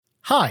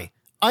Hi,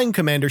 I'm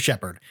Commander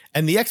Shepard,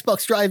 and the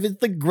Xbox Drive is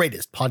the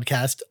greatest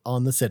podcast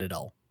on the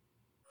Citadel.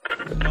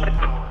 No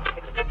power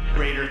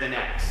greater than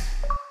X.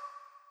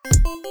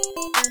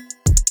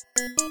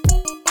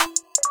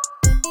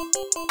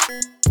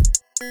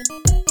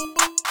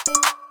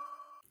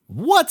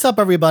 What's up,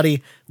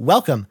 everybody?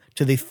 Welcome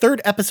to the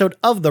third episode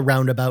of the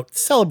Roundabout,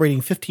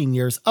 celebrating 15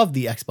 years of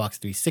the Xbox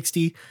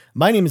 360.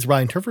 My name is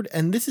Ryan Turford,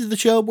 and this is the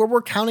show where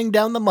we're counting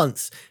down the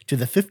months to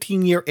the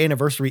 15-year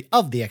anniversary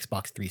of the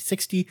Xbox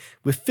 360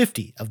 with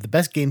 50 of the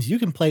best games you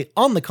can play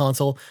on the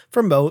console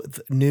for both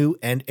new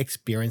and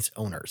experienced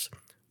owners.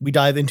 We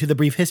dive into the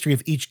brief history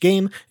of each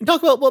game and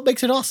talk about what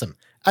makes it awesome.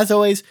 As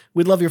always,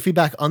 we'd love your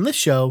feedback on this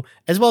show,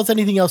 as well as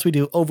anything else we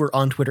do over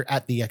on Twitter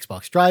at the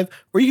Xbox Drive,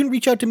 or you can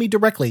reach out to me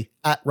directly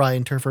at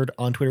Ryan Turford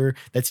on Twitter.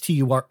 That's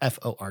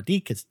TURFORD,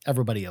 because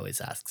everybody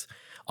always asks.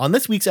 On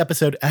this week's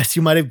episode, as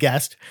you might have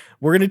guessed,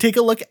 we're going to take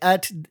a look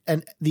at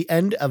the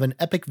end of an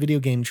epic video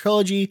game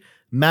trilogy,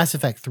 Mass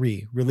Effect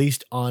 3,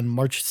 released on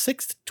March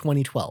 6th,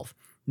 2012.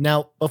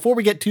 Now, before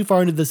we get too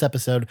far into this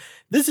episode,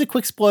 this is a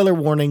quick spoiler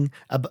warning,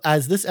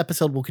 as this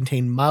episode will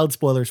contain mild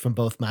spoilers from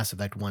both Mass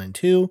Effect 1 and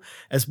 2,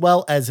 as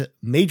well as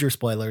major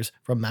spoilers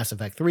from Mass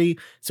Effect 3.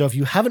 So if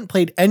you haven't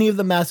played any of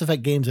the Mass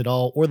Effect games at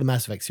all, or the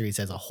Mass Effect series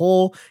as a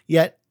whole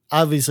yet,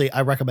 obviously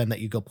I recommend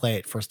that you go play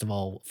it first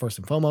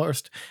and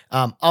foremost.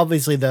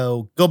 Obviously,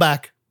 though, go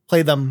back,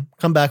 play them,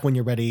 come back when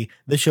you're ready.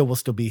 The show will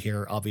still be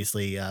here,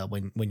 obviously,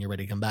 when you're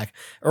ready to come back.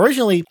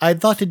 Originally, I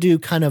thought to do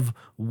kind of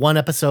one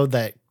episode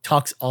that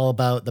talks all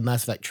about the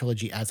Mass Effect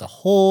trilogy as a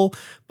whole,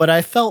 but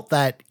I felt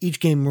that each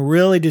game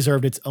really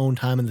deserved its own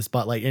time in the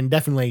spotlight, and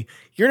definitely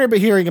you're going to be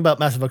hearing about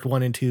Mass Effect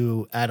 1 and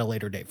 2 at a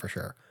later date for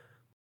sure.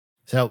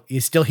 So, you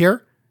still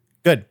here?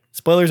 Good.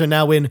 Spoilers are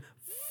now in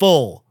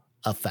full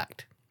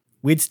effect.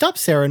 We'd stopped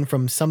Saren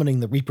from summoning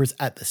the Reapers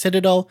at the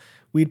Citadel.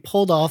 We'd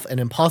pulled off an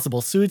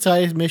impossible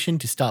suicide mission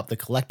to stop the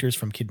Collectors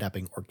from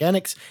kidnapping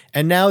organics,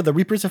 and now the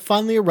Reapers have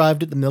finally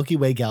arrived at the Milky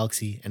Way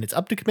galaxy, and it's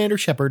up to Commander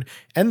Shepard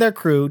and their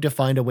crew to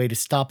find a way to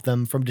stop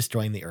them from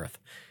destroying the Earth.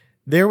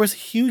 There was a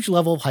huge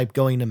level of hype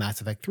going to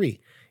Mass Effect 3.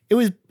 It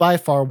was by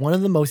far one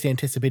of the most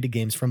anticipated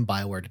games from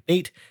BioWare to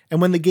date, and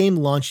when the game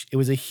launched, it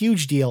was a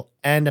huge deal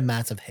and a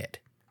massive hit.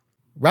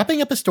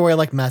 Wrapping up a story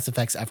like Mass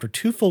Effect's after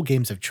 2 full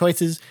games of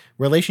choices,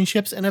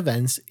 relationships, and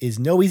events is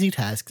no easy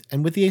task,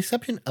 and with the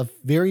exception of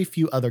very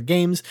few other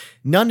games,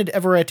 none had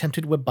ever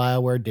attempted what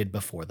BioWare did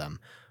before them.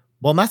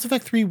 While Mass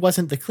Effect 3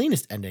 wasn't the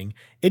cleanest ending,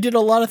 it did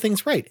a lot of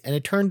things right, and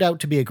it turned out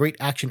to be a great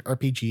action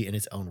RPG in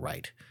its own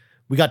right.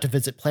 We got to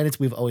visit planets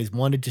we've always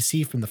wanted to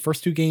see from the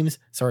first 2 games,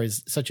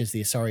 such as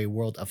the Asari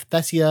world of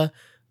Thessia,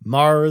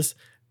 Mars,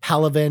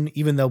 Palaven,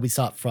 even though we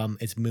saw it from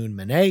its moon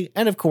Menet,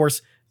 and of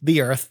course,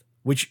 the Earth,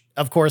 which,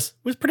 of course,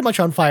 was pretty much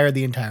on fire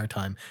the entire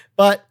time.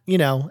 But,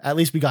 at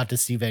least we got to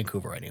see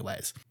Vancouver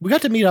anyways. We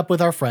got to meet up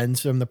with our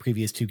friends from the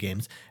previous 2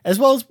 games, as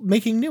well as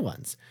making new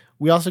ones.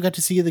 We also got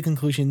to see the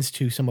conclusions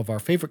to some of our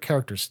favorite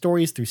characters'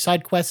 stories through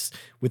side quests,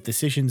 with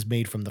decisions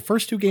made from the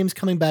first 2 games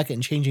coming back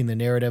and changing the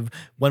narrative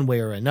one way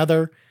or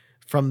another.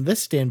 From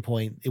this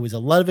standpoint, it was a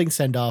loving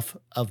send-off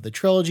of the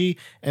trilogy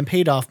and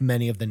paid off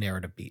many of the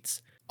narrative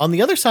beats. On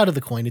the other side of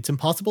the coin, it's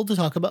impossible to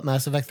talk about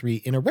Mass Effect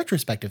 3 in a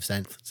retrospective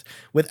sense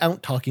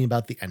without talking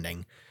about the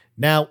ending.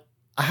 Now,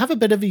 I have a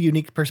bit of a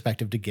unique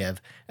perspective to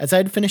give, as I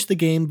had finished the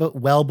game but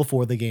well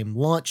before the game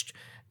launched,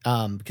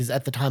 because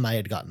at the time I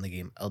had gotten the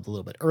game a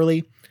little bit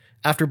early.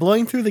 After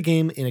blowing through the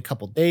game in a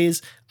couple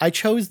days, I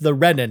chose the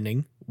red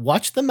ending,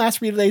 watched the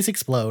mass relays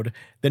explode,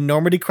 the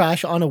Normandy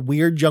crash on a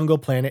weird jungle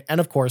planet, and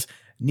of course,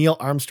 Neil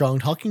Armstrong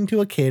talking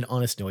to a kid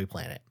on a snowy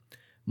planet.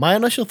 My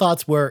initial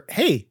thoughts were,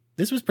 hey,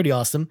 this was pretty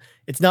awesome.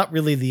 It's not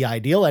really the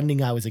ideal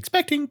ending I was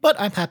expecting, but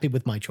I'm happy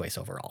with my choice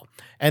overall.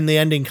 And the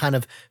ending kind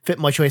of fit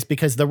my choice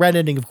because the red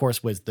ending, of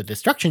course, was the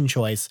destruction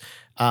choice,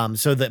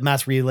 so that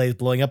mass relays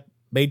blowing up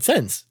made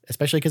sense,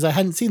 especially because I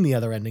hadn't seen the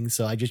other endings,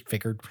 so I just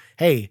figured,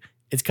 hey,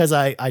 it's because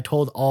I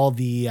told all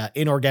the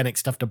inorganic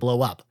stuff to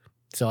blow up.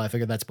 So I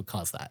figured that's what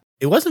caused that.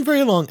 It wasn't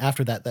very long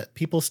after that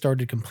people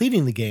started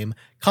completing the game,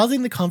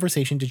 causing the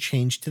conversation to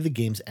change to the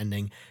game's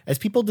ending, as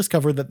people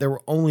discovered that there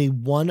were only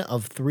one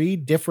of 3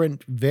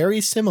 different, very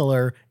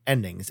similar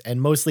endings,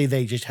 and mostly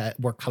they just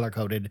were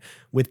color-coded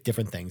with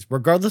different things,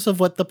 regardless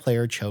of what the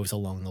player chose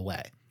along the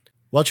way.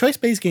 While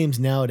choice-based games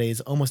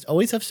nowadays almost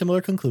always have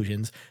similar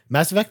conclusions,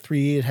 Mass Effect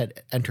 3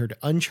 had entered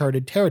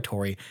uncharted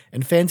territory,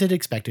 and fans had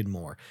expected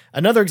more.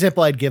 Another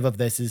example I'd give of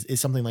this is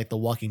something like the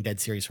Walking Dead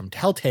series from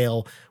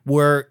Telltale,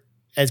 where,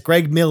 as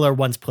Greg Miller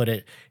once put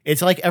it,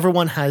 it's like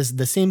everyone has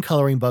the same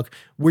coloring book,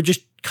 we're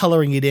just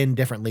coloring it in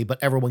differently, but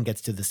everyone gets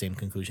to the same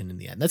conclusion in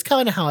the end. That's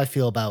kind of how I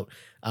feel about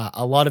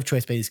a lot of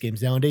choice-based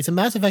games nowadays, and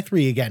Mass Effect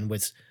 3, again,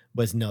 was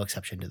no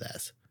exception to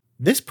this.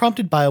 This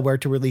prompted BioWare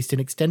to release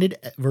an extended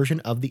version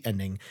of the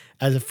ending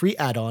as a free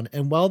add-on,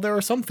 and while there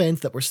are some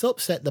fans that were still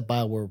upset that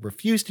BioWare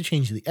refused to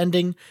change the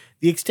ending,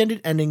 the extended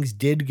endings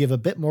did give a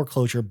bit more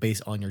closure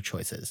based on your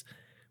choices.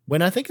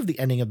 When I think of the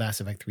ending of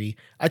Mass Effect 3,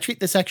 I treat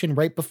the section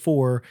right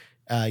before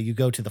You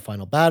go to the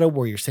final battle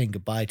where you're saying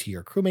goodbye to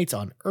your crewmates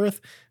on Earth.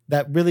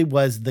 That really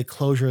was the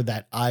closure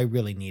that I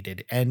really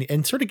needed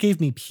and sort of gave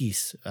me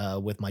peace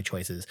with my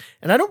choices.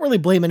 And I don't really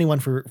blame anyone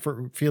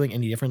for feeling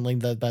any differently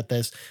about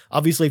this.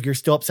 Obviously, if you're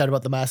still upset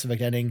about the Mass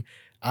Effect ending,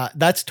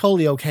 that's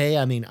totally okay.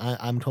 I mean,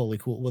 I'm totally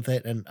cool with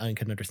it, and I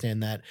can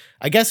understand that.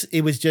 I guess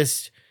it was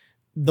just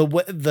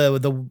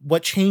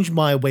what changed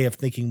my way of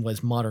thinking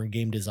was modern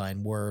game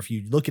design, where if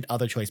you look at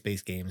other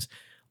choice-based games,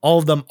 all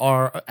of them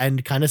are,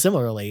 and kind of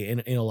similarly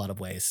in a lot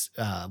of ways.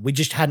 We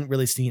just hadn't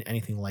really seen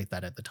anything like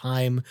that at the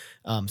time.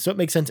 So it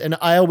makes sense. And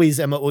I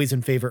am always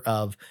in favor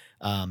of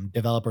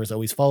developers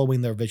always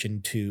following their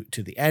vision to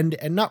the end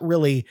and not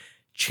really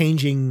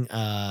changing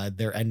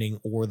their ending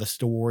or the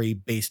story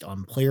based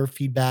on player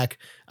feedback.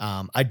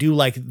 I do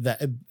like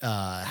that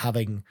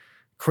having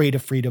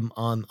creative freedom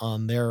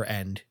on their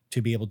end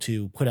to be able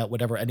to put out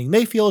whatever ending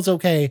they feel is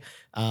okay.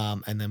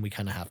 And then we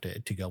kind of have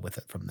to go with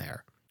it from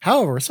there.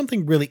 However,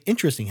 something really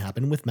interesting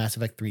happened with Mass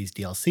Effect 3's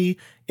DLC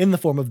in the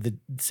form of the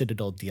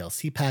Citadel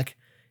DLC pack.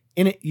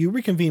 In it, you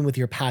reconvene with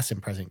your past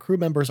and present crew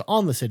members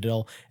on the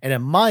Citadel, and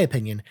in my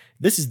opinion,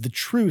 this is the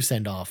true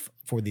send-off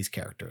for these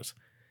characters.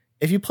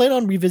 If you plan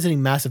on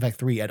revisiting Mass Effect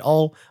 3 at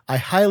all, I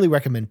highly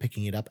recommend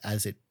picking it up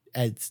as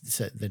it's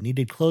the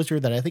needed closure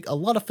that I think a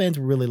lot of fans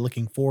were really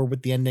looking for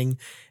with the ending,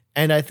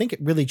 and I think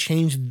it really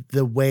changed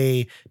the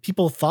way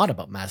people thought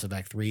about Mass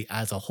Effect 3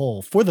 as a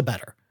whole for the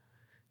better.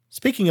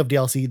 Speaking of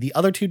DLC, the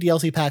other 2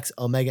 DLC packs,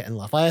 Omega and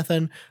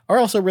Leviathan, are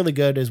also really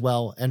good as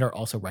well and are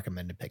also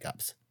recommended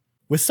pickups.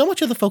 With so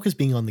much of the focus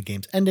being on the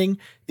game's ending,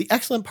 the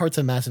excellent parts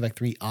of Mass Effect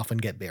 3 often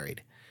get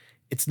buried.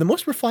 It's the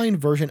most refined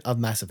version of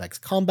Mass Effect's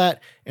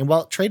combat, and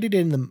while it traded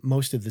in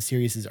most of the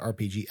series'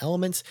 RPG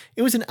elements,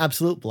 it was an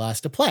absolute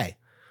blast to play.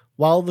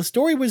 While the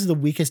story was the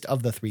weakest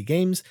of the 3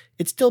 games,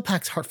 it still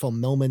packs heartfelt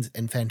moments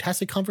and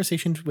fantastic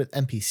conversations with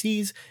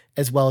NPCs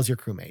as well as your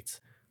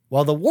crewmates.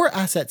 While the war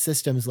asset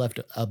systems left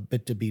a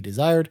bit to be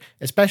desired,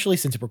 especially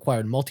since it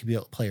required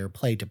multiplayer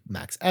play to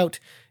max out,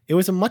 it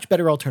was a much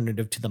better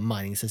alternative to the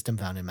mining system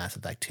found in Mass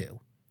Effect 2.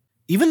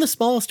 Even the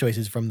smallest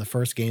choices from the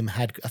first game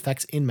had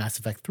effects in Mass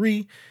Effect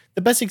 3,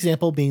 the best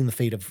example being the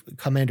fate of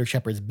Commander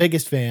Shepard's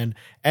biggest fan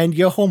and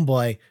your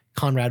homeboy,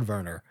 Conrad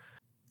Werner.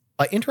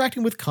 By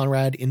interacting with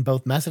Conrad in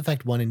both Mass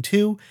Effect 1 and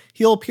 2,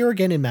 he'll appear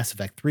again in Mass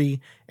Effect 3,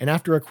 and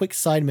after a quick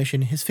side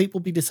mission, his fate will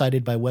be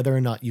decided by whether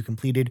or not you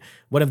completed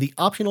one of the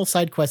optional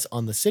side quests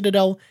on the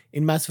Citadel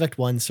in Mass Effect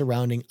 1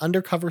 surrounding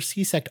undercover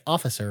C-Sect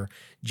officer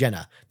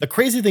Jenna. The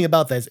crazy thing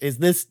about this is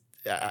this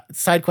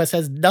side quest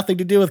has nothing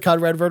to do with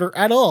Conrad Werner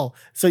at all,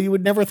 so you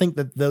would never think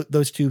that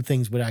those two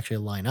things would actually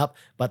line up,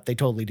 but they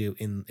totally do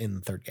in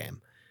the third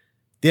game.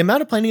 The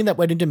amount of planning that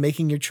went into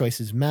making your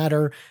choices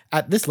matter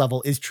at this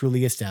level is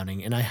truly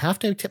astounding, and I have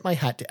to tip my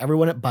hat to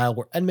everyone at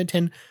BioWare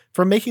Edmonton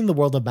for making the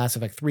world of Mass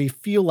Effect 3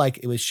 feel like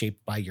it was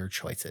shaped by your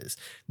choices.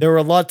 There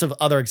were lots of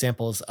other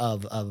examples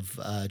of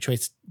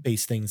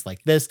choice-based things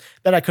like this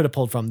that I could have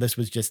pulled from. This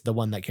was just the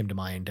one that came to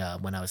mind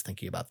when I was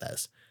thinking about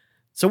this.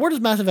 So where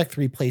does Mass Effect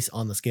 3 place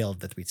on the scale of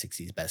the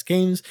 360's best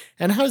games,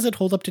 and how does it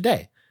hold up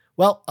today?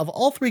 Well, of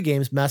all 3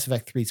 games, Mass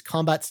Effect 3's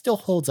combat still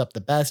holds up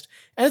the best,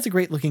 and it's a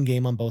great looking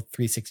game on both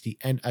 360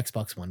 and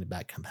Xbox One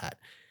back compat.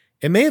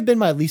 It may have been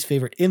my least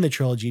favorite in the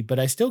trilogy, but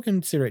I still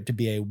consider it to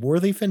be a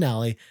worthy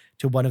finale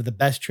to one of the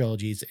best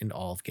trilogies in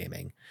all of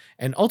gaming.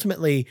 And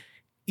ultimately,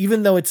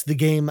 even though it's the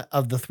game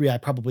of the 3 I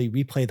probably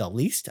replay the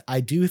least,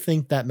 I do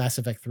think that Mass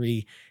Effect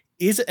 3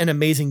 is an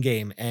amazing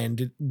game,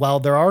 and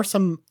while there are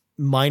some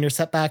minor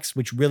setbacks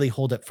which really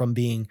hold it from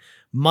being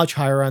much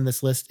higher on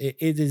this list, it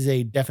is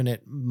a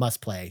definite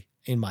must play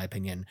in my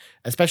opinion,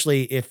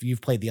 especially if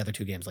you've played the other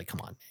 2 games. Like,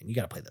 come on, man, you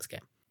got to play this game.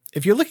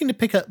 If you're looking to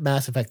pick up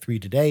Mass Effect 3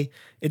 today,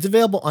 it's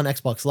available on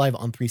Xbox Live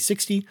on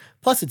 360,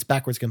 plus it's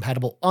backwards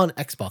compatible on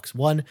Xbox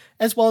One,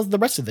 as well as the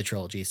rest of the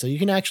trilogy, so you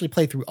can actually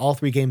play through all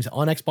 3 games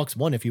on Xbox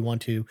One if you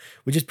want to,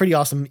 which is pretty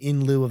awesome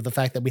in lieu of the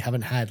fact that we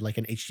haven't had like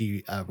an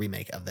HD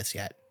remake of this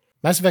yet.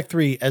 Mass Effect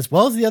 3, as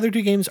well as the other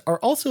 2 games, are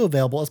also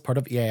available as part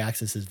of EA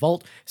Access's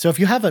Vault, so if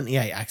you have an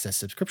EA Access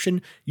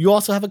subscription, you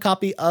also have a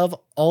copy of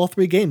all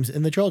 3 games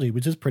in the trilogy,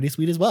 which is pretty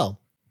sweet as well.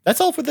 That's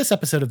all for this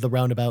episode of The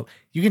Roundabout.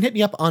 You can hit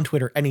me up on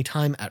Twitter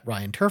anytime at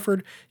Ryan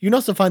Turford. You can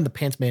also find the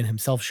Pants Man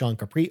himself, Sean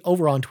Capri,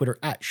 over on Twitter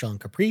at Sean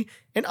Capri,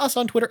 and us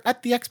on Twitter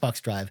at The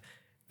Xbox Drive.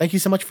 Thank you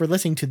so much for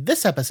listening to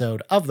this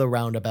episode of The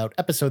Roundabout,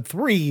 episode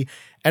 3,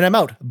 and I'm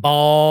out.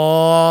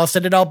 Ball,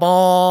 send it out,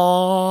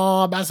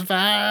 ball, Mass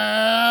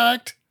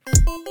Effect!